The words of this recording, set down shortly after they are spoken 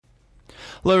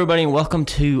Hello, everybody, and welcome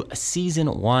to Season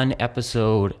 1,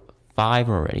 Episode 5.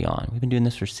 We're already on. We've been doing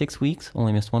this for 6 weeks.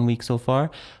 Only missed 1 week so far,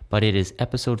 but it is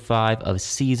Episode 5 of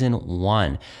Season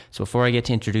 1. So before I get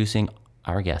to introducing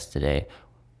our guest today,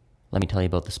 let me tell you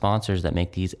about the sponsors that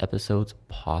make these episodes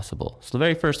possible. So the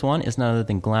very first one is none other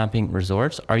than Glamping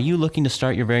Resorts. Are you looking to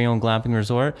start your very own glamping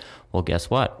resort? Well,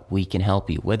 guess what? We can help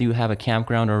you. Whether you have a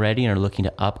campground already and are looking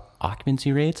to up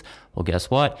occupancy rates, well, guess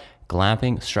what?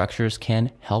 Glamping Structures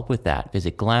can help with that.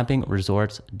 Visit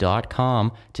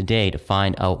glampingresorts.com today to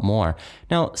find out more.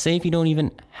 Now, say if you don't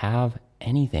even have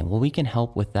anything, well, we can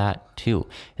help with that too.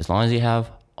 As long as you have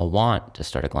a want to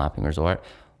start a glamping resort,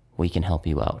 we can help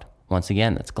you out. Once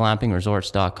again, that's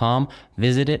glampingresorts.com.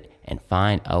 Visit it and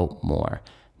find out more.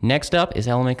 Next up is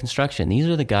Element Construction. These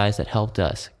are the guys that helped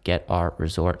us get our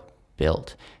resort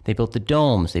built. They built the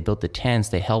domes, they built the tents,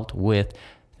 they helped with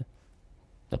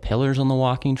the pillars on the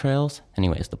walking trails.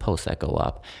 Anyways, the posts that go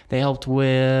up. They helped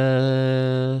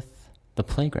with the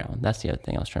playground. That's the other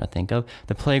thing I was trying to think of.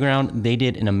 The playground, they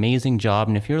did an amazing job.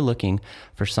 And if you're looking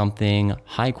for something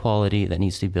high quality that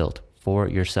needs to be built for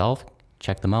yourself,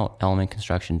 check them out,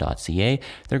 elementconstruction.ca.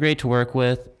 They're great to work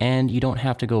with, and you don't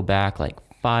have to go back like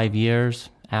 5 years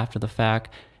after the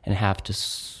fact and have to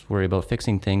worry about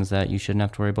fixing things that you shouldn't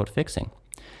have to worry about fixing.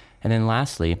 And then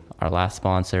lastly, our last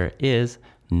sponsor is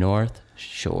North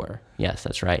Shore. Yes,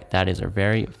 that's right. That is our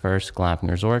very first glamping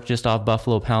resort just off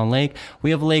Buffalo Pound Lake.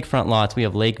 We have lakefront lots. We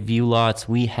have lake view lots.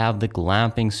 We have the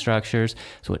glamping structures.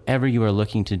 So whatever you are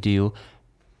looking to do,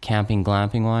 camping,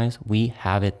 glamping wise, we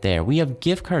have it there. We have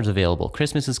gift cards available.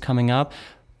 Christmas is coming up.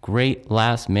 Great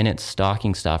last minute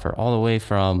stocking stuffer, all the way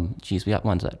from, we got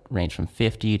ones that range from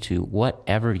 50 to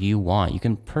whatever you want. You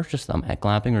can purchase them at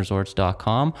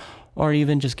glampingresorts.com or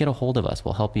even just get a hold of us.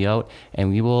 We'll help you out and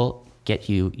we will get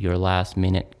you your last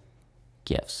minute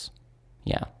gifts.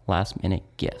 Yeah, last minute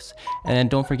gifts. And then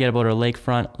don't forget about our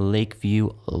lakefront Lakeview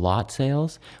lot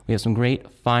sales. We have some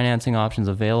great financing options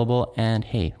available. And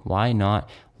hey, why not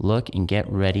look and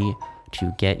get ready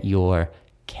to get your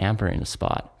camper in a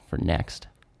spot for next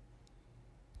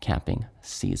camping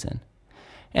season.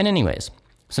 And anyways,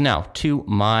 so now to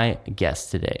my guest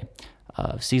today.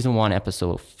 Season 1,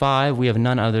 Episode 5, we have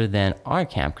none other than our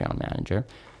campground manager,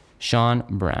 Sean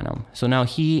Branham. So now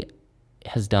he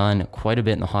has done quite a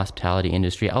bit in the hospitality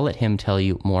industry. I'll let him tell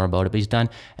you more about it, but he's done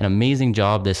an amazing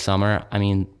job this summer. I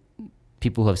mean,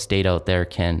 people who have stayed out there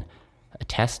can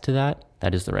attest to that.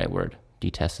 That is the right word.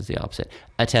 Detest is the opposite.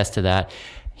 Attest to that.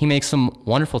 He makes some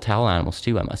wonderful towel animals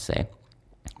too, I must say.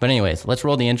 But anyways, let's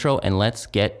roll the intro and let's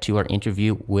get to our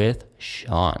interview with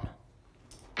Sean.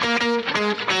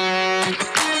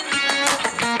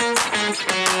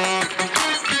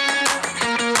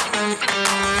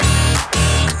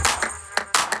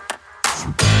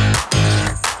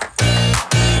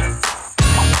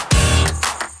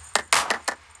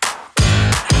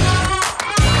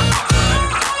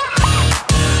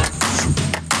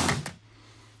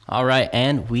 All right,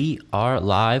 and we are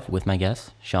live with my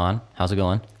guest, Sean. How's it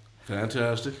going?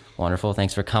 Fantastic. Wonderful.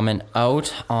 Thanks for coming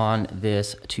out on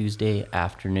this Tuesday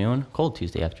afternoon. Cold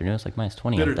Tuesday afternoon. It's like minus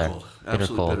 20 bitter out there. Cold.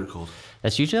 Absolutely bitter cold.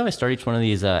 That's usually how I start each one of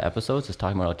these episodes, is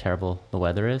talking about how terrible the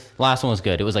weather is. Last one was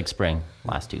good. It was like spring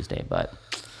last Tuesday, but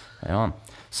right on.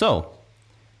 So,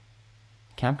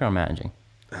 campground managing.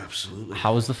 Absolutely.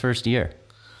 How was the first year?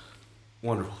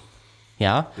 Wonderful.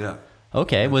 Yeah? Yeah.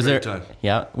 Okay. Was there? Time.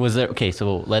 Yeah. Was there? Okay.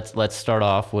 So let's start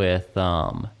off with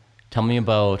tell me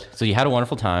about. So you had a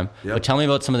wonderful time, Yep. but tell me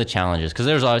about some of the challenges, because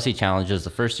there's obviously challenges the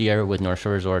first year with North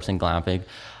Shore Resorts and glamping.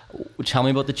 Tell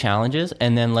me about the challenges,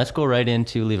 and then let's go right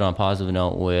into, leave it on a positive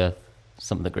note, with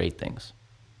some of the great things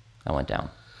that went down.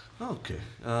 Okay.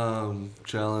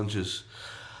 Challenges.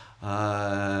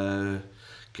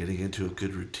 Getting into a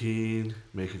good routine,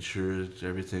 making sure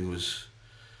everything was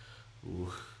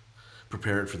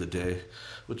prepared for the day,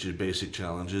 which is basic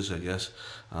challenges, I guess.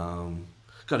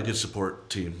 Got a good support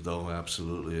team, though,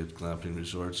 absolutely, at Glamping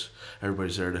Resorts.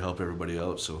 Everybody's there to help everybody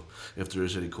out, so if there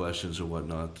is any questions or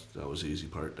whatnot, that was the easy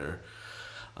part there.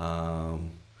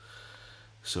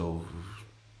 So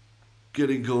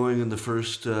getting going in the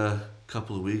first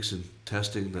couple of weeks and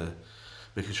testing,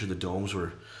 making sure the domes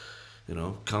were,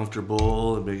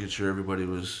 comfortable, and making sure everybody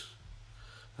was,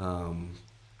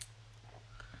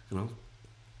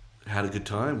 had a good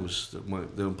time was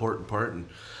the important part, and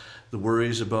the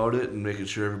worries about it and making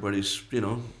sure everybody's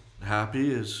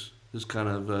happy is kind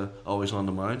of always on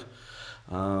the mind.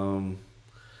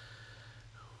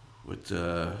 With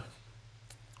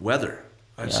weather,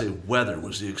 I'd say weather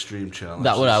was the extreme challenge.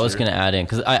 That's what I was going to add in,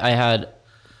 because I had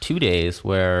 2 days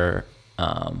where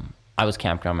I I was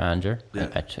campground manager,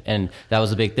 Yeah. and that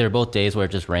was they were both days where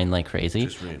it just rained like crazy,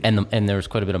 Just rained. and there was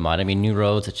quite a bit of mud. I mean, new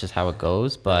roads, it's just how it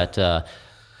goes. But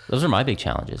those are my big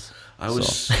challenges. I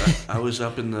was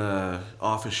up in the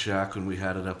office shack when we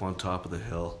had it up on top of the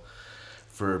hill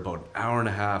for about an hour and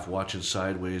a half watching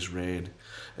sideways rain,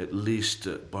 at least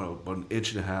about an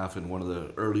inch and a half in one of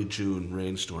the early June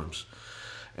rainstorms.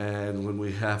 And when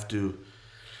we have to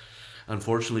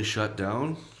unfortunately shut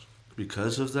down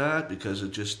because of that, because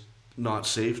it's just not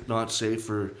safe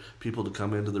for people to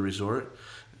come into the resort,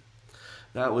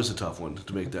 that was a tough one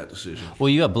to make that decision. Well,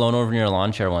 you got blown over in your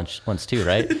lawn chair once too,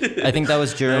 right? I think that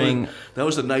was during. That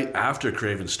was the night after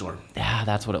Craven Storm. Yeah,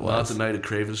 that's what it was. Not the night of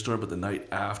Craven Storm, but the night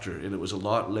after. And it was a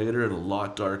lot later and a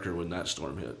lot darker when that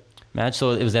storm hit. Match.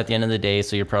 So it was at the end of the day,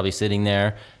 so you're probably sitting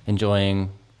there enjoying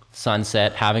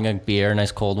sunset, having a beer, a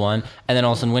nice cold one, and then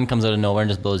all of a sudden wind comes out of nowhere and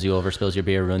just blows you over, spills your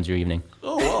beer, ruins your evening.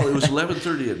 Oh, well, it was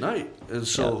 11:30 at night. And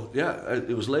so,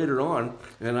 it was later on,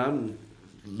 and I'm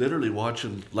literally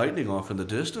watching lightning off in the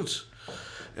distance.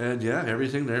 And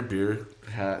everything there, beer,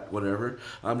 hat, whatever.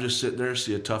 I'm just sitting there,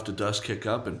 see a tuft of dust kick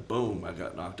up, and boom, I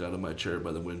got knocked out of my chair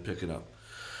by the wind picking up.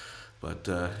 But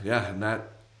and that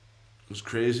was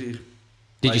crazy.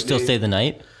 Did you still stay the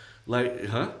night?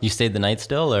 Huh? You stayed the night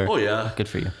still, or? Oh, yeah. Good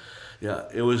for you. Yeah,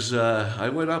 it was, I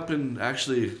went up and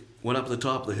actually went up the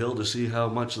top of the hill to see how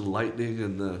much of the lightning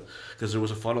because there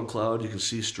was a funnel cloud, you can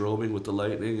see strobing with the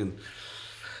lightning, and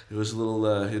it was a little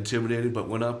intimidating, but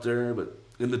went up there, but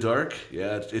in the dark,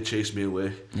 it chased me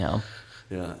away. Yeah.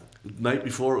 Yeah. Night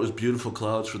before, it was beautiful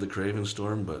clouds for the Craven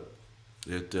Storm, but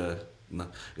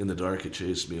in the dark, it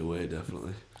chased me away,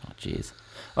 definitely. Oh, jeez.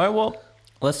 All right, well,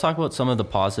 let's talk about some of the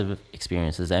positive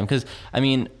experiences then, because, I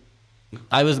mean,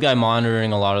 I was the guy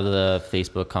monitoring a lot of the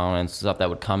Facebook comments, stuff that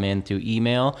would come in through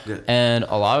email, and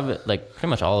a lot of it, like pretty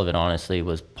much all of it, honestly,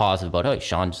 was positive about, hey,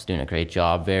 Sean's doing a great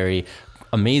job, very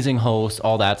amazing host,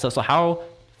 all that stuff. So how,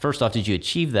 first off, did you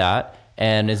achieve that?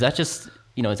 And is that just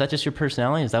your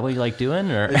personality? Is that what you like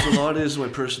doing? Or a lot is my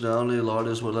personality, a lot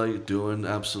is what I like doing,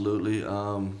 absolutely.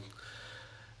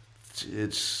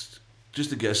 It's just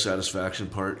the guest satisfaction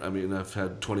part. I mean, I've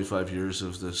had 25 years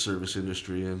of the service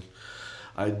industry, and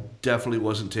I definitely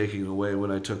wasn't taking it away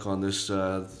when I took on this,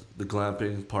 the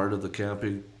glamping part of the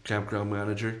campground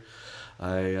manager.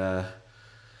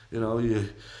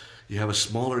 You have a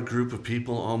smaller group of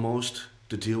people almost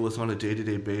to deal with on a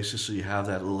day-to-day basis, so you have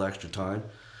that little extra time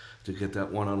to get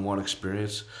that one-on-one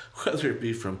experience, whether it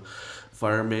be from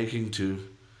fire making to,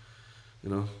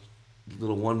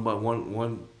 little one by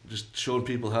one, just showing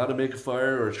people how to make a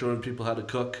fire or showing people how to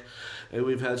cook. And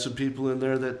we've had some people in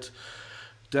there that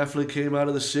definitely came out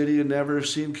of the city and never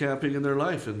seen camping in their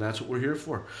life, and that's what we're here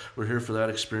for. We're here for that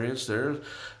experience there,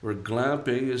 where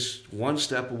glamping is one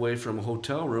step away from a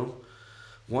hotel room,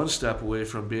 one step away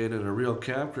from being in a real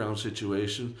campground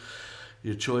situation.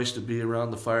 Your choice to be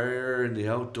around the fire and the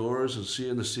outdoors and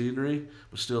seeing the scenery,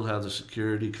 but still have the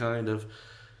security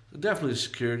definitely the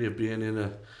security of being in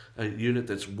a unit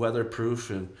that's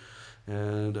weatherproof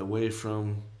and away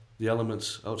from the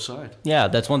elements outside. Yeah,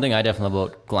 that's one thing I definitely love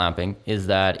about glamping is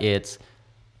that it's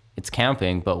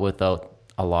camping, but without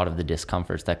a lot of the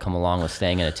discomforts that come along with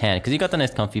staying in a tent. Because you got the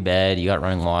nice comfy bed, you got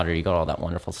running water, you got all that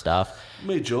wonderful stuff. I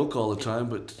may joke all the time,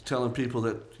 but telling people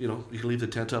that you can leave the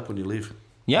tent up when you leave.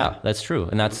 Yeah, that's true,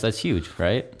 and that's huge,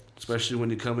 right? Especially when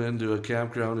you come into a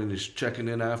campground and you're checking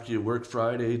in after you work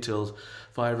Friday till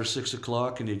 5 or 6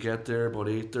 o'clock, and you get there about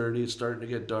 8:30. It's starting to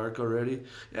get dark already.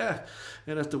 Yeah,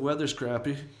 and if the weather's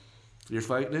crappy, you're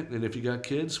fighting it, and if you got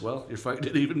kids, well, you're fighting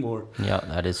it even more. Yeah,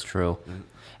 that is true. And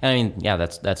I mean, yeah,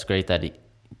 that's great.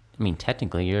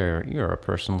 Technically, you're a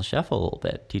personal chef a little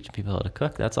bit, teaching people how to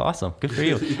cook. That's awesome. Good for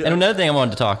you. Yeah. And another thing I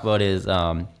wanted to talk about is,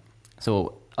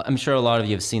 so I'm sure a lot of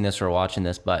you have seen this or are watching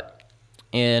this, but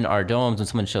in our domes, when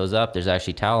someone shows up, there's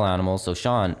actually towel animals. So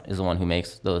Sean is the one who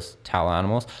makes those towel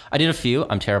animals. I did a few.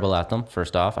 I'm terrible at them.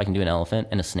 First off, I can do an elephant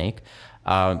and a snake.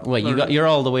 You're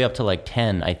all the way up to like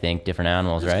 10, I think, different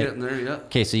animals, Just right? Getting there, yeah.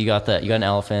 Okay, so you got an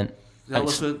elephant. The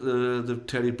elephant, the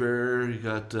teddy bear. You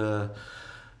got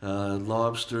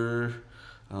lobster,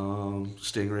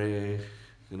 stingray.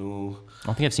 I don't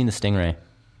think I've seen the stingray.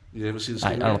 You haven't seen the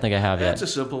stingray? I don't think I have yet. It's a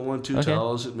simple one, two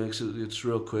towels. It makes it's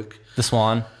real quick. The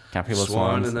swan. Can't forget about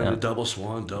swans. And then a double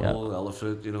swan,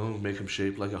 elephant. Make them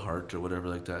shaped like a heart or whatever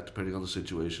like that, depending on the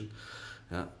situation.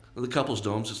 Yeah. And the couples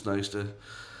domes, it's nice to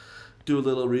do a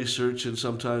little research, and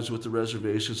sometimes with the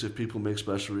reservations, if people make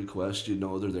special requests,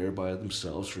 they're there by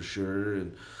themselves for sure.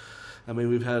 And I mean,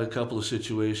 we've had a couple of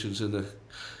situations in the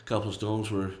couples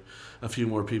domes where a few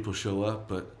more people show up,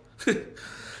 but it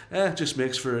just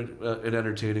makes for an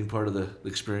entertaining part of the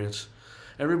experience.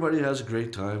 everybody has a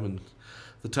great time, and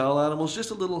the towel animal's just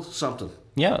a little something.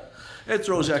 Yeah. It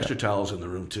throws extra towels in the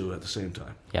room too at the same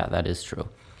time. Yeah, that is true.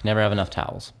 Never have enough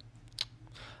towels.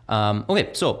 Okay,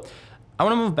 so I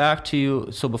want to move back to,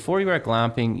 so before you were at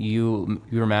glamping, you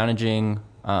were managing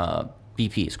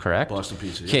BPs, correct? Boston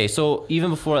Pizza. Okay, so even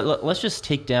before, let's just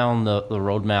take down the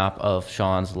roadmap of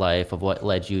Sean's life, of what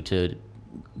led you to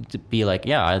be like,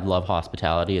 yeah, I love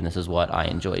hospitality and this is what I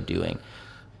enjoy doing.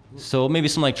 So maybe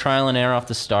some like trial and error off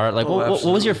the start. Like, what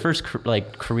was your first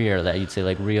career that you'd say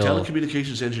like real?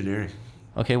 Telecommunications engineering.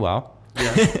 Okay, wow.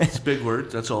 Yeah, it's a big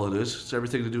word. That's all it is. It's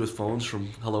everything to do with phones, from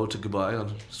hello to goodbye,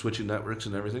 on switching networks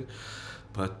and everything.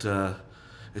 But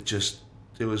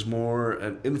it was more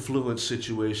an influence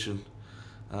situation,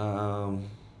 and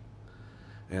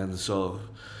so,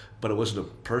 but it wasn't a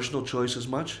personal choice as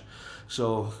much.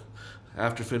 So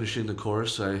after finishing the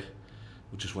course, I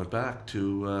just went back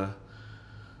to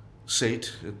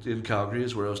SAIT in Calgary,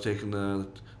 is where I was taking the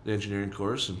engineering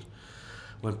course, and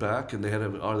went back, and they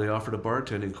offered a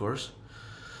bartending course,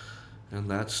 and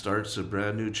that starts a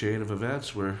brand new chain of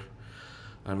events where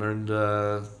I learned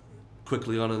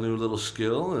quickly on a new little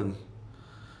skill, and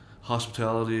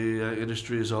hospitality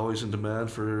industry is always in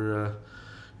demand for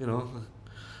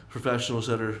professionals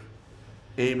that are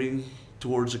aiming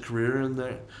towards a career in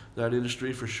that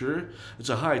industry, for sure. It's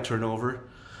a high turnover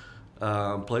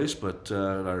place, but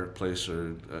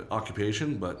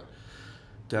occupation, but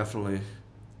definitely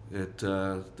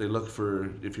they look for,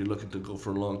 if you're looking to go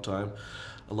for a long time,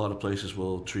 a lot of places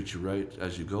will treat you right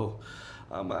as you go.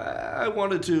 I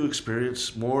wanted to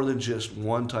experience more than just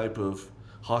one type of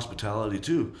hospitality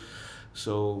too.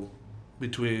 So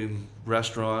between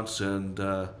restaurants and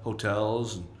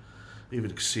hotels and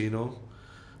even a casino,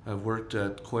 I've worked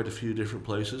at quite a few different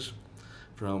places,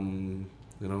 from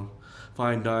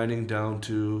fine dining down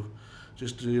to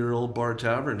just your old bar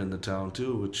tavern in the town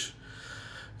too, which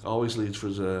always leads for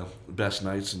the best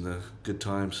nights and the good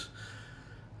times.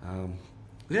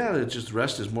 The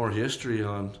rest is more history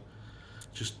on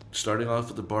just starting off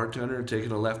with the bartender and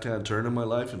taking a left-hand turn in my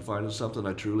life and finding something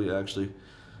I truly actually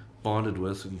bonded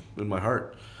with in my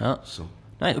heart. Oh. So.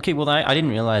 Nice. Okay, well, I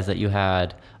didn't realize that you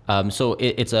had, so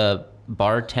it's a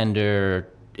bartender,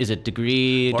 is it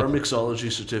degree? Bar mixology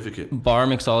certificate. Bar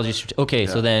mixology certificate. Okay, yeah.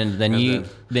 So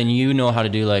then you know how to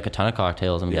do like a ton of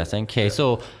cocktails, I'm guessing. Okay,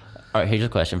 so all right, here's a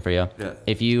question for you. Yeah.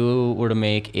 If you were to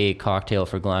make a cocktail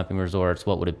for glamping resorts,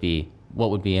 what would it be?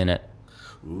 What would be in it?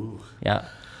 Ooh. Yeah.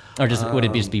 Or would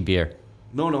it just be beer?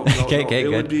 No. Okay, it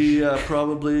good. would be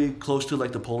probably close to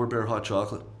like the Polar Bear hot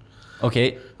chocolate.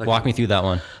 Okay, walk me through that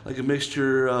one. Like a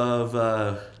mixture of,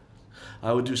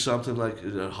 I would do something like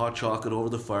hot chocolate over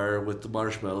the fire with the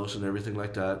marshmallows and everything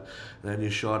like that. And then you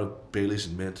shot of Baileys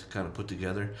and mint kind of put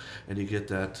together, and you get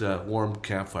that warm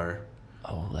campfire.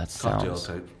 Oh, cocktail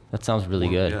type. That sounds really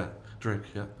good. Yeah, drink,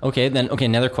 yeah. Okay,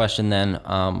 another question then.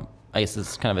 I guess this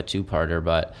is kind of a two-parter,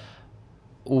 but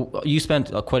you spent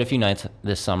quite a few nights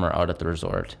this summer out at the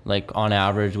resort. Like on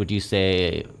average, would you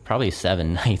say probably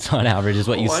 7 nights on average is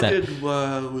what you spent? I did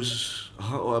was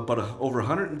about over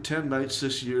 110 nights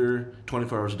this year,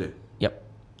 24 hours a day. Yep,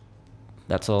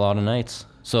 that's a lot of nights.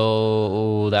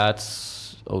 So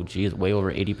that's way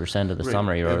over 80% of the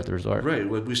summer you're out at the resort. Right.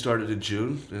 We started in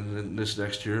June, and then this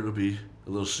next year it'll be a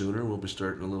little sooner. We'll be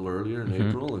starting a little earlier in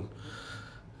April, and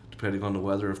depending on the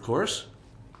weather, of course.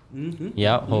 Mm-hmm.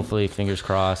 Yeah, hopefully, fingers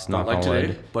crossed. Not like today,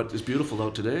 wood. but it's beautiful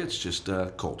out today. It's just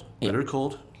cold. Bitter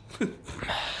cold.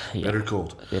 Bitter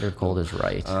cold. Bitter cold is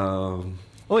right.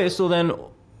 Okay, so then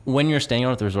when you're staying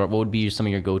out at the resort, what would be some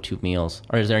of your go-to meals?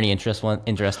 Or is there any interesting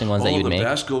ones that you'd make? The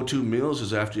best go-to meals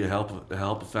is after you help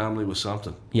a family with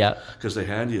something. Yeah. Because they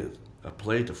hand you a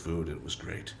plate of food, and it was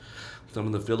great. Some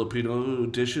of the Filipino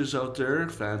dishes out there,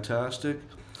 fantastic.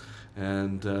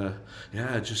 And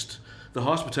just the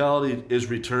hospitality is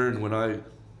returned when I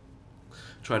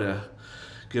try to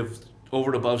give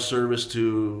over and above service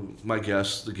to my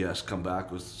guests. The guests come back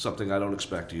with something I don't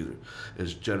expect either.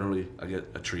 Is generally I get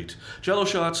a treat. Jello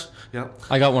shots, yeah.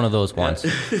 I got one of those once.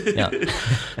 Yeah.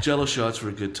 Jello shots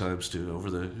were good times too.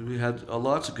 We had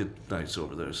lots of good nights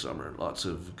over there summer. Lots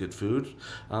of good food.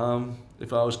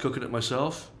 If I was cooking it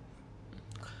myself,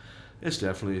 it's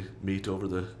definitely meat over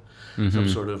the some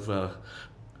sort of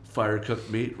fire cooked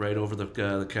meat right over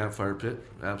the campfire pit.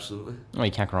 Absolutely. Oh,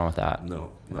 you can't go wrong with that.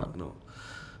 No.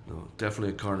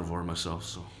 Definitely a carnivore myself.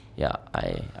 So. Yeah,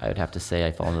 I would have to say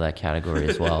I fall into that category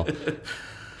as well.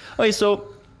 Okay,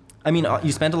 so I mean,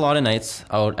 you spent a lot of nights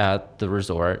out at the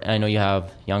resort, and I know you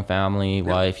have young family,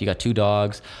 wife, you got 2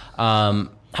 dogs.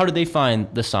 How did they find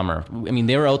the summer? I mean,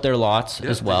 they were out there lots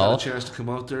as well. They had a chance to come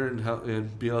out there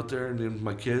and be out there, and then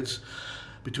my kids.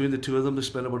 between the two of them, they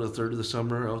spent about a third of the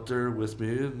summer out there with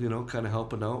me, and kind of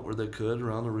helping out where they could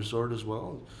around the resort as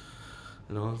well.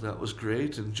 That was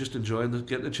great, and just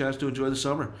getting a chance to enjoy the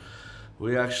summer.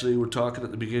 We actually were talking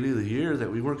at the beginning of the year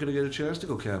that we weren't going to get a chance to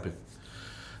go camping.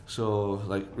 So,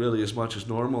 really as much as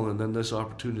normal, and then this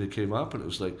opportunity came up, and it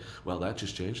was like, well, that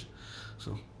just changed.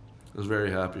 So, I was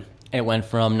very happy. It went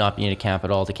from not being at camp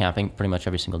at all to camping pretty much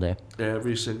every single day.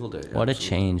 Every single day. What absolutely. a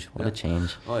change. What a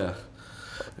change. Oh, yeah.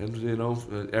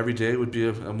 And, every day would be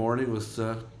a morning with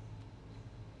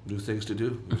new things to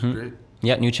do. It was great.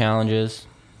 Yeah, new challenges,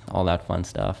 all that fun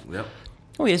stuff. Yep.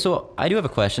 Okay, so I do have a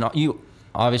question. You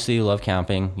love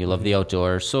camping. You love the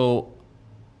outdoors. So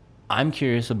I'm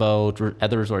curious about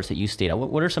other resorts that you stayed at.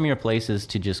 What are some of your places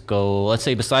to just go, let's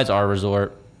say, besides our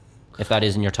resort, if that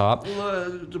is in your top? Well,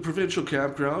 the provincial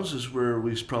campgrounds is where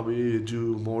we probably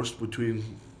do most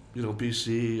between,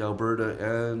 BC, Alberta,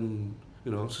 and,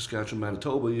 Saskatchewan,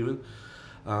 Manitoba even.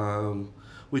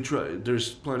 We try. There's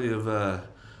plenty of,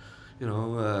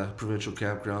 provincial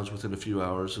campgrounds within a few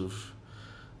hours of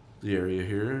the area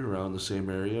here, around the same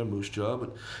area, Moose Jaw,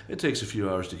 but it takes a few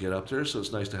hours to get up there, so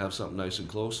it's nice to have something nice and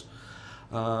close.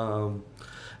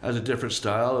 As a different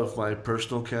style of my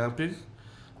personal camping,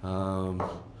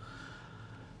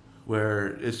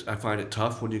 where I find it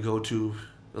tough when you go to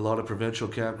a lot of provincial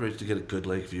campgrounds to get a good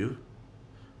lake view,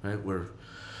 right?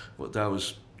 I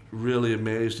was really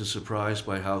amazed and surprised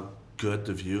by how good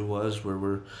the view was where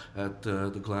we're at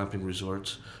the glamping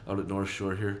resorts out at North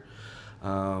Shore here.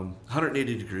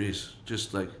 180 degrees,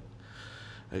 just like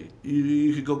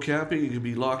you could go camping, you could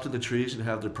be locked in the trees and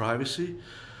have their privacy,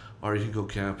 or you can go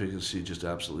camping and see just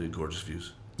absolutely gorgeous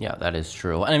views. Yeah, that is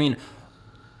true. I mean,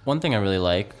 one thing I really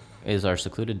like is our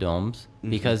secluded domes,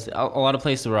 because a lot of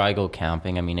places where I go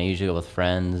camping, I usually go with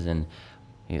friends, and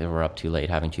either we're up too late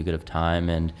having too good of time,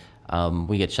 and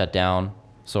we get shut down.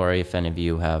 Sorry if any of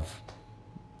you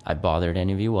I've bothered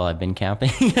any of you while I've been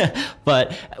camping.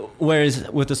 But whereas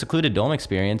with the secluded dome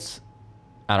experience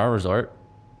at our resort,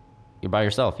 you're by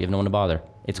yourself. You have no one to bother.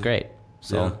 It's great.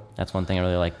 So that's one thing I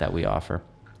really like that we offer.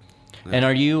 Yeah. And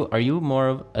are you more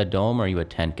of a dome, or are you a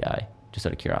tent guy? Just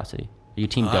out of curiosity. Are you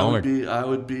team dome? I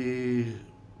would be,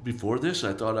 before this,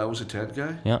 I thought I was a tent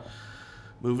guy. Yeah.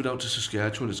 Moving out to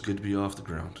Saskatchewan, it's good to be off the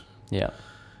ground. Yeah.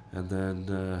 And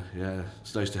then,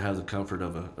 it's nice to have the comfort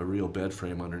of a real bed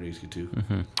frame underneath you, too.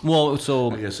 Mm-hmm. Well,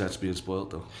 so... I guess that's being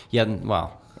spoiled, though. Yeah,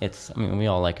 well, we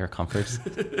all like our comforts.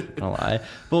 Don't lie.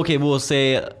 But okay, we'll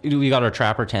say we got our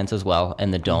trapper tents as well,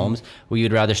 and the domes. Would you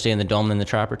rather stay in the dome than the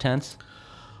trapper tents?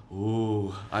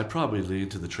 Ooh, I'd probably lean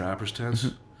to the trapper's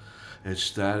tents.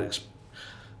 It's that...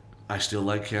 I still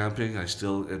like camping.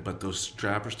 But those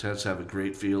trapper's tents have a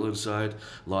great feel inside.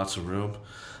 Lots of room.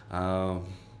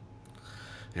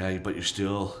 But you're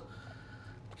still,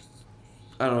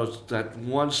 I don't know, that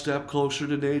one step closer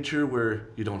to nature where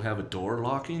you don't have a door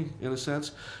locking, in a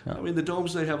sense. Yeah. The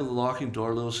domes, they have the locking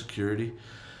door, a little security,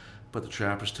 but the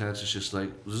trapper's tents is just like,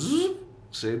 zzz,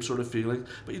 same sort of feeling,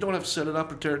 but you don't have to set it up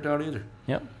or tear it down either.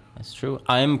 Yep, that's true.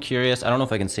 I'm curious, I don't know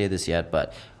if I can say this yet,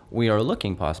 but we are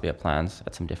looking possibly at plans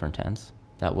at some different tents.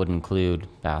 That would include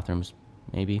bathrooms,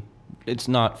 maybe. It's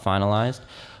not finalized.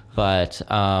 But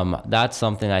that's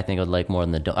something I think I would like more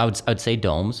than the dome. I'd say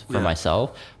domes for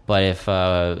myself. But if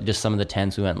just some of the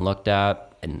tents we went and looked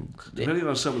at, and depending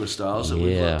on some of the styles that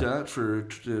we've looked at for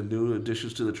new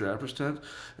additions to the trapper's tent,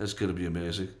 it's going to be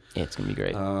amazing. It's going to be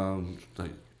great.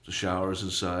 Like the showers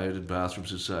inside and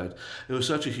bathrooms inside. It was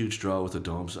such a huge draw with the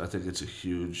domes. I think it's a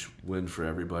huge win for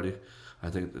everybody. I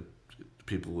think that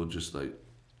people will just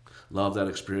love that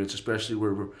experience, especially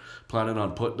where we're planning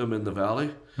on putting them in the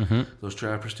valley. Those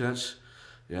trapper's tents,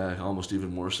 almost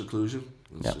even more seclusion.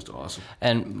 It's just awesome.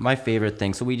 And my favorite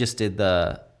thing, so we just did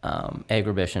the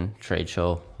Agribition trade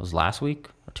show. It was last week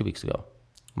or 2 weeks ago.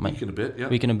 Week and a bit, yeah.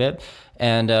 Week and a bit.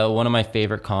 And one of my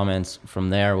favorite comments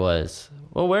from there was,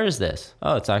 well, where is this?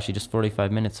 Oh, it's actually just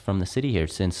 45 minutes from the city here.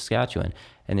 It's in Saskatchewan.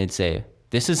 And they'd say,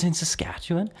 this is in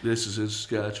Saskatchewan? This is in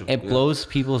Saskatchewan. It blows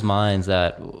people's minds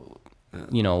that,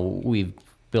 we've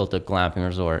built a glamping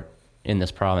resort in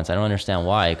this province. I don't understand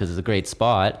why, because it's a great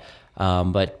spot.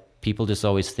 But people just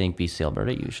always think BC,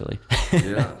 Alberta, usually.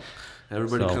 Yeah.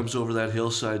 Everybody comes over that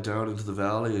hillside down into the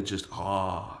valley and just, you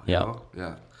know?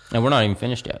 Yeah. And we're not even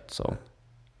finished yet, so.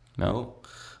 No.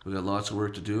 We got lots of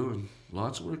work to do, and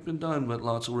lots of work been done, but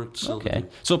lots of work still to do.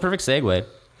 So perfect segue.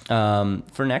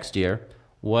 For next year,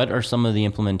 what are some of the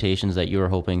implementations that you're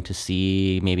hoping to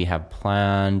see, maybe have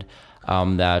planned,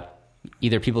 that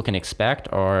either people can expect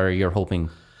or you're hoping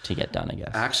to get done, I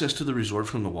guess? Access to the resort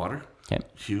from the water. Okay.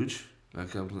 Huge. I'm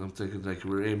thinking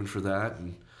we're aiming for that,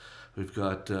 and we've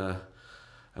got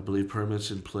I believe,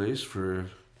 permits in place for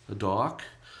a dock.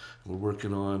 We're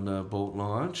working on a boat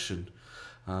launch, and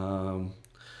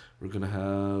we're going to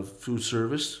have food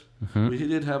service. We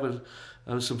did have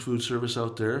some food service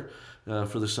out there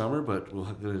for the summer, but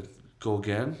we're going to go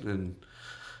again and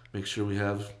make sure we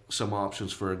have some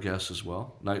options for our guests as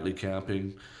well. Nightly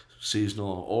camping,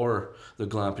 seasonal, or the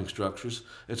glamping structures.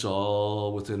 It's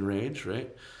all within range,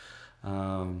 right?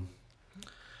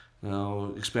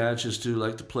 Now, expansions to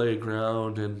like the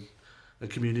playground and a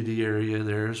community area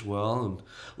there as well.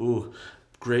 And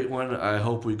great one, I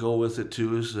hope we go with it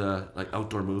too, is like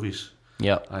outdoor movies.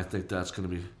 Yep. I think that's going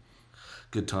to be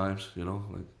good times,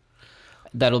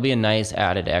 That'll be a nice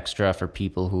added extra for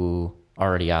people who are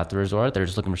already at the resort. They're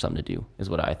just looking for something to do, is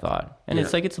what I thought. And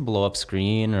it's like it's a blow-up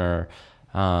screen or...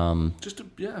 just a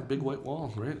big white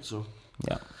wall, right? So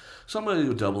yeah, somebody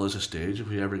would double as a stage if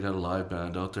we ever got a live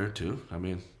band out there too. I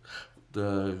mean,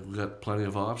 we got plenty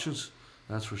of options,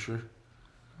 that's for sure.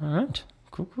 All right,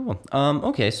 cool.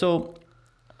 Okay, so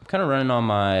I'm kind of running on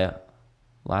my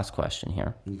last question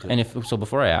here. Okay. And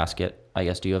before I ask it, I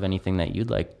guess, do you have anything that you'd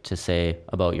like to say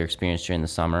about your experience during the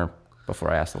summer before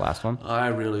I ask the last one? I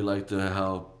really liked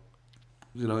how,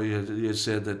 you had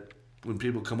said that when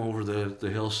people come over the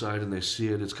hillside and they see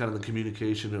it, it's kind of the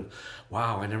communication of,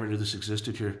 wow, I never knew this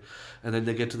existed here. And then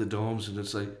they get to the domes and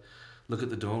it's like, look at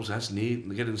the domes, that's neat. And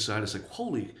they get inside, it's like,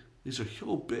 holy, these are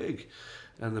so big.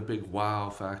 And the big wow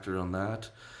factor on that.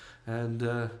 And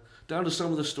down to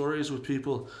some of the stories with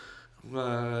people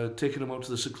taking them out to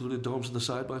the secluded domes and the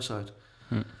side-by-side.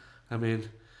 I mean,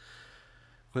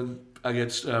 when I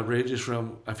get ranges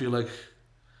from, I feel like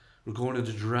we're going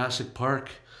into Jurassic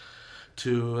Park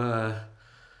to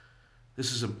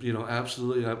this is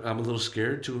absolutely, I'm a little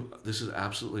scared too. This is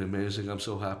absolutely amazing. I'm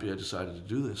so happy I decided to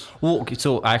do this. Well, okay,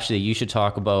 so actually you should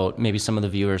talk about, maybe some of the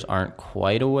viewers aren't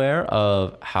quite aware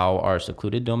of how our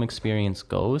secluded dome experience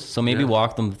goes. So maybe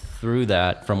walk them through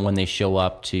that from when they show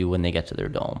up to when they get to their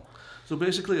dome. So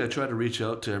basically I try to reach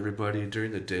out to everybody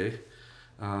during the day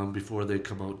before they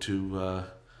come out to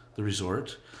the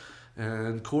resort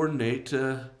and coordinate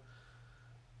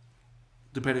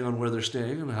depending on where they're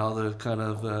staying and how the kind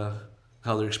of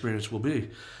how their experience will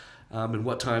be, and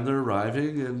what time they're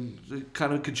arriving, and it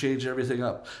kind of could change everything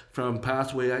up from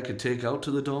pathway I could take out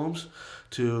to the domes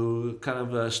to kind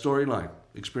of a storyline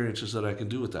experiences that I can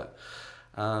do with that.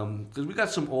 Because we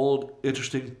got some old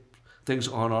interesting things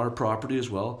on our property as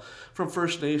well, from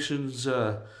First Nations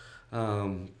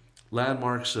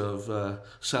landmarks of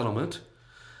settlement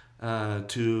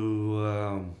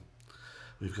to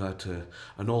we've got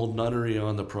an old nunnery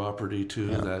on the property too.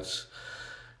 That's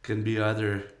can be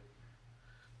either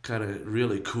kind of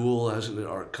really cool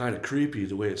or kind of creepy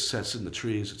the way it sets in the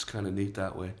trees. It's kind of neat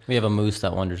that way. We have a moose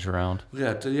that wanders around. We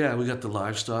got the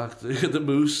livestock, the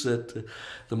moose that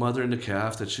the mother and the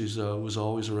calf that she's was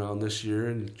always around this year,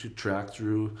 and she tracked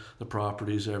through the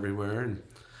properties everywhere. And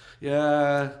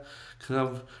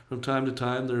from time to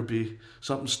time there'd be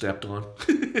something stepped on.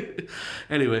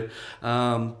 Anyway,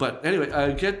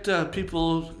 I get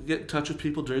in touch with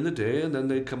people during the day, and then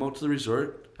they come out to the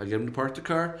resort. I get them to park the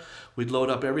car. We'd load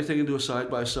up everything into a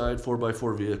side-by-side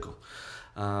 4x4 vehicle.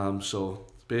 So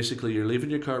basically you're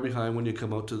leaving your car behind when you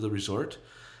come out to the resort.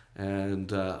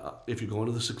 And if you're going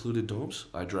to the secluded domes,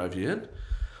 I drive you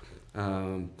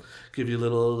in. Give you a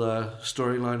little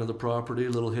storyline of the property,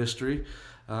 a little history.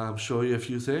 Show you a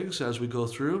few things as we go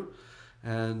through.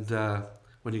 And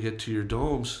when you get to your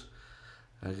domes,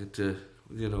 I get to,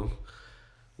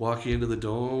 walk you into the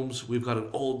domes. We've got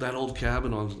that old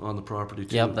cabin on the property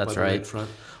too. Yep, that's right. Front,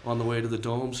 on the way to the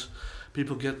domes,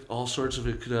 people get all sorts of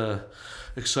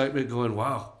excitement going,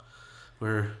 wow,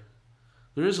 where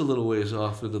there is a little ways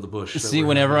off into the bush. See,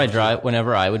 whenever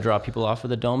I would drop people off of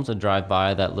the domes, I'd drive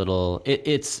by that little,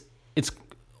 it's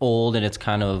old and it's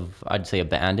kind of, I'd say,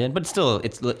 abandoned, but still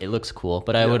it looks cool.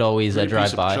 But I would always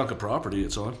drive by. Chunk of property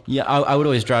it's on. Yeah, I would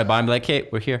always drive by and be like, hey,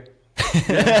 we're here.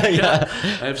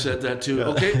 I've said that too.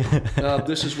 Okay,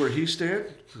 this is where he's staying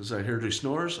because I heard he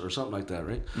snores or something like that,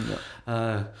 right?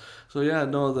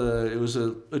 It was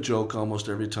a joke almost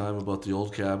every time about the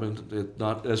old cabin,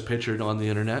 not as pictured on the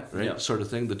internet, right? Sort of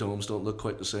thing. The domes don't look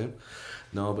quite the same.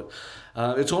 No, but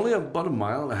it's only about 1.5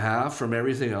 miles from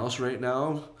everything else right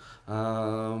now.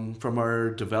 From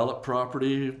our developed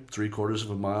property, 3/4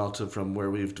 of a mile from where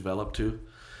we've developed to.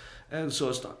 And so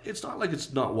it's not like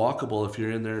it's not walkable if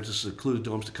you're in there to secluded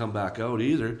domes to come back out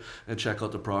either and check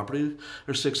out the property.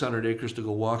 There's 600 acres to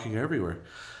go walking everywhere.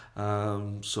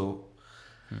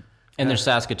 And there's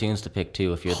Saskatoons to pick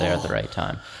too if you're there at the right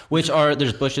time.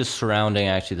 There's bushes surrounding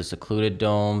actually the secluded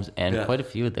domes, and quite a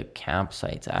few of the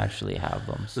campsites actually have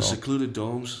them. So. The secluded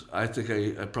domes, I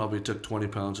think I probably took 20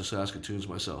 pounds of Saskatoons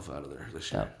myself out of there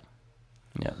this year.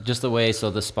 Yeah, just the way, so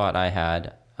the spot I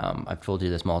had, I've told you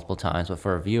this multiple times, but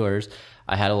for our viewers,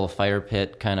 I had a little fire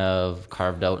pit kind of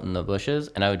carved out in the bushes,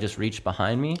 and I would just reach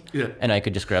behind me, and I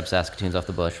could just grab Saskatoons off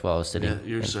the bush while I was sitting. Yeah,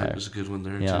 your site was a good one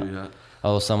there too, yeah.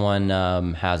 Oh, someone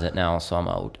has it now, so I'm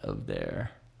out of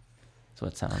there. That's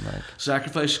what it sounded like.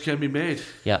 Sacrifices can be made.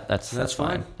 Yeah, that's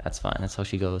fine. That's fine. That's how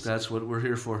she goes. That's what we're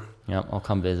here for. Yeah, I'll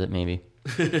come visit maybe.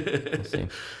 We'll see.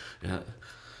 Yeah,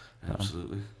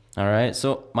 absolutely. All right,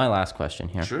 so my last question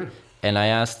here. Sure. And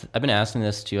I've been asking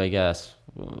this to, I guess,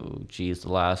 you'll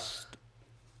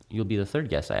be the third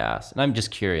guest I asked. And I'm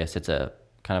just curious. It's a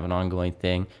kind of an ongoing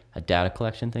thing, a data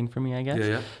collection thing for me, I guess.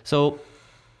 Yeah. So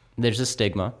there's a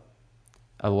stigma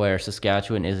of where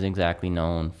Saskatchewan isn't exactly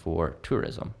known for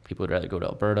tourism. People would rather go to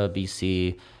Alberta,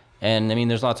 BC. And I mean,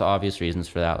 there's lots of obvious reasons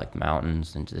for that, like the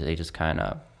mountains, and they just kind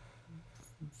of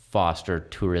foster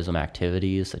tourism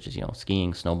activities such as,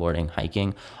 skiing, snowboarding,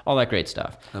 hiking, all that great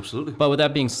stuff. Absolutely. But with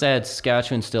that being said,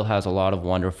 Saskatchewan still has a lot of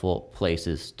wonderful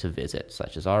places to visit,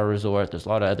 such as our resort. There's a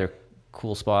lot of other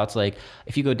cool spots. Like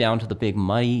if you go down to the Big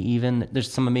Muddy even,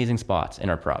 there's some amazing spots in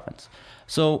our province.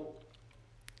 So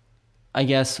I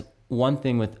guess one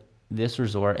thing with this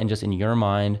resort, and just in your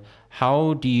mind,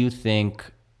 how do you think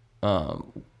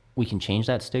we can change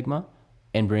that stigma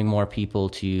and bring more people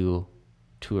to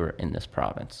tour in this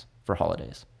province for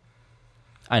holidays?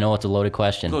 I know it's a loaded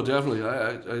question. No, definitely.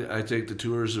 I think the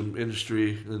tourism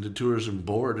industry and the tourism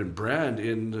board and brand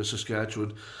in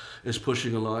Saskatchewan is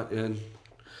pushing a lot, and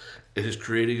it is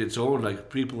creating its own. Like,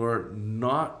 people are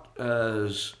not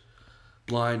as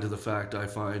blind to the fact, I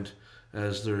find,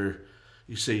 as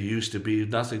used to be.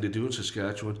 Nothing to do in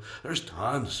Saskatchewan. There's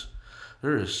tons.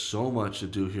 There is so much to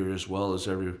do here, as well as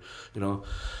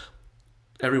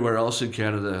everywhere else in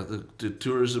Canada. The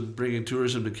tourism, bringing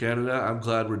tourism to Canada, I'm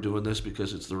glad we're doing this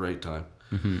because it's the right time.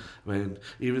 Mm-hmm. I mean,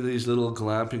 even these little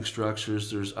glamping structures,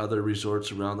 there's other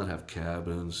resorts around that have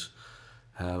cabins,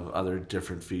 have other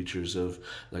different features of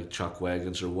like chuck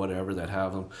wagons or whatever that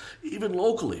have them, even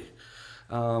locally.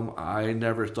 I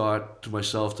never thought to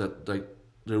myself that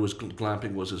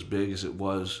glamping was as big as it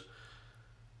was.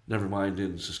 Never mind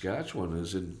in Saskatchewan,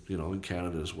 as in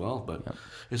Canada as well, but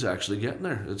It's actually getting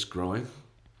there. It's growing.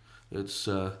 It's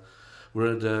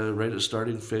we're at right at the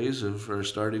starting phase or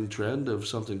starting trend of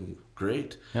something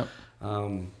great. Yep.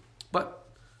 But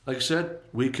like I said,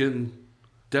 we can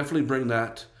definitely bring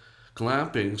that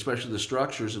glamping, especially the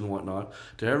structures and whatnot,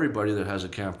 to everybody that has a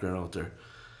campground out there,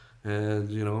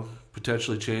 and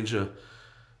potentially change a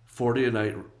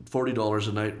 $40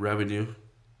 a night revenue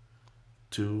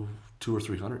to $200 or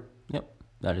 $300. Yep,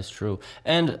 that is true.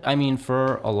 And I mean,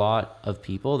 for a lot of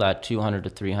people, that $200 to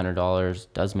 $300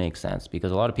 does make sense,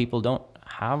 because a lot of people don't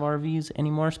have RVs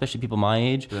anymore, especially people my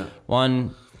age. Yeah.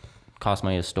 One, costs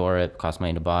money to store it, costs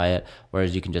money to buy it,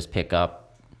 whereas you can just pick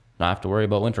up, not have to worry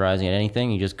about winterizing it,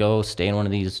 anything. You just go stay in one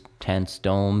of these tents,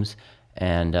 domes,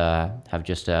 and have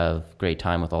just a great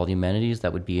time with all the amenities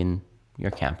that would be in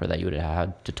your camper that you would have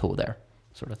had to tow there,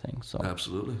 sort of thing. So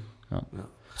absolutely. Yeah.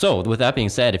 So with that being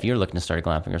said, if you're looking to start a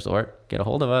glamping resort, get a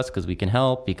hold of us, because we can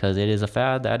help, because it is a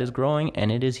fad that is growing and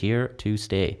it is here to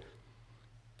stay.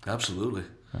 Absolutely.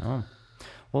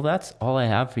 Well, that's all I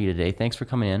have for you today. Thanks for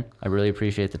coming in. I really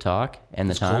appreciate the talk and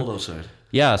the time. It's cold outside.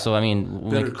 Yeah, so I mean,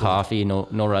 we'll make coffee, no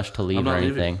rush to leave or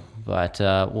anything. But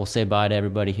we'll say bye to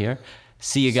everybody here.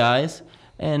 See you guys.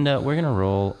 And we're going to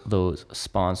roll those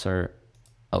sponsor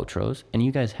outros. And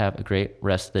you guys have a great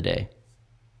rest of the day.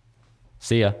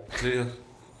 See ya. See ya.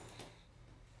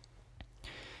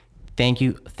 Thank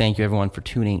you everyone for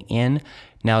tuning in.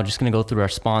 Now, just going to go through our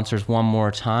sponsors one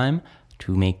more time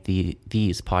to make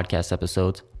these podcast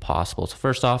episodes possible. So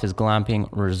first off is Glamping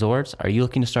Resorts. Are you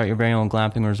looking to start your very own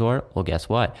glamping resort? Well, guess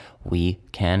what? We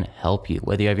can help you.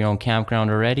 Whether you have your own campground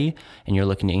already and you're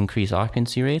looking to increase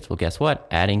occupancy rates, well, guess what?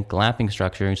 Adding glamping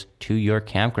structures to your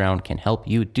campground can help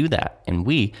you do that. And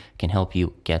we can help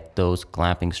you get those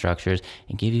glamping structures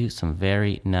and give you some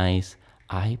very nice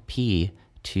IP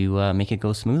to make it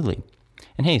go smoothly.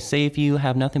 And hey, say if you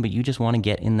have nothing but you just want to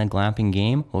get in the glamping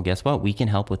game, well, guess what? We can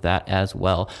help with that as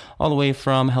well. All the way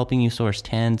from helping you source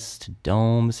tents to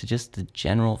domes to just the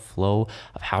general flow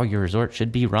of how your resort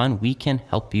should be run. We can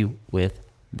help you with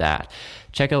that.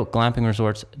 Check out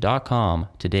glampingresorts.com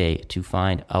today to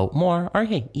find out more, or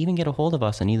hey, even get a hold of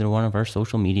us on either one of our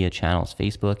social media channels,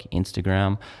 Facebook,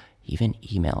 Instagram, even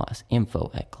email us,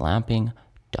 info@glamping.com.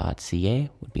 glampingrosorts.ca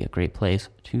would be a great place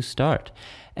to start.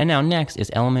 And now next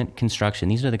is Element Construction.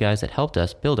 These are the guys that helped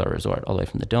us build our resort, all the way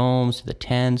from the domes to the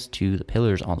tents to the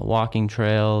pillars on the walking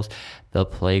trails, the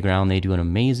playground. They do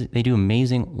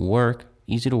amazing work,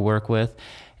 easy to work with.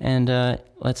 And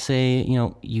let's say,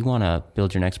 you want to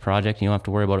build your next project. You don't have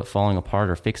to worry about it falling apart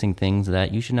or fixing things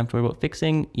that you shouldn't have to worry about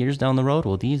fixing years down the road.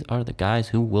 Well, these are the guys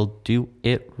who will do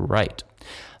it right.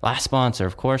 Last sponsor,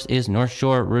 of course, is North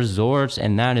Shore Resorts,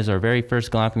 and that is our very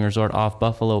first glamping resort off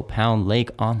Buffalo Pound Lake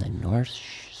on the north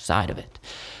side of it.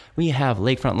 We have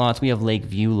lakefront lots, we have lake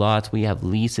view lots, we have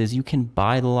leases. You can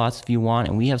buy the lots if you want,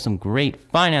 and we have some great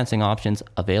financing options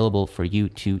available for you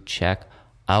to check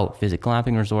out. Visit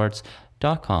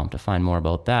glampingresorts.com to find more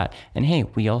about that. And hey,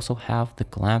 we also have the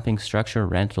glamping structure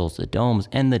rentals, the domes,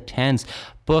 and the tents.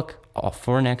 Book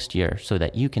for next year so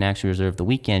that you can actually reserve the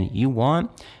weekend you want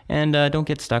and don't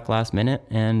get stuck last minute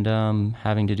and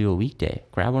having to do a weekday.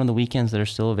 Grab one of the weekends that are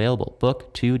still available.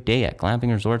 Book today at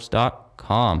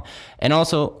glampingresorts.com. And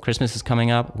also, Christmas is coming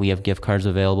up. We have gift cards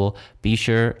available. Be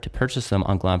sure to purchase them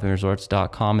on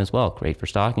glampingresorts.com as well. Great for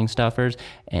stocking stuffers,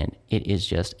 and it is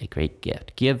just a great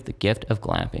gift. Give the gift of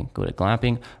glamping. Go to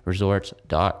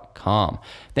glampingresorts.com.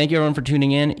 Thank you everyone for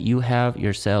tuning in. You have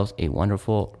yourselves a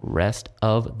wonderful rest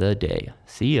of the day.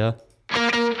 See ya.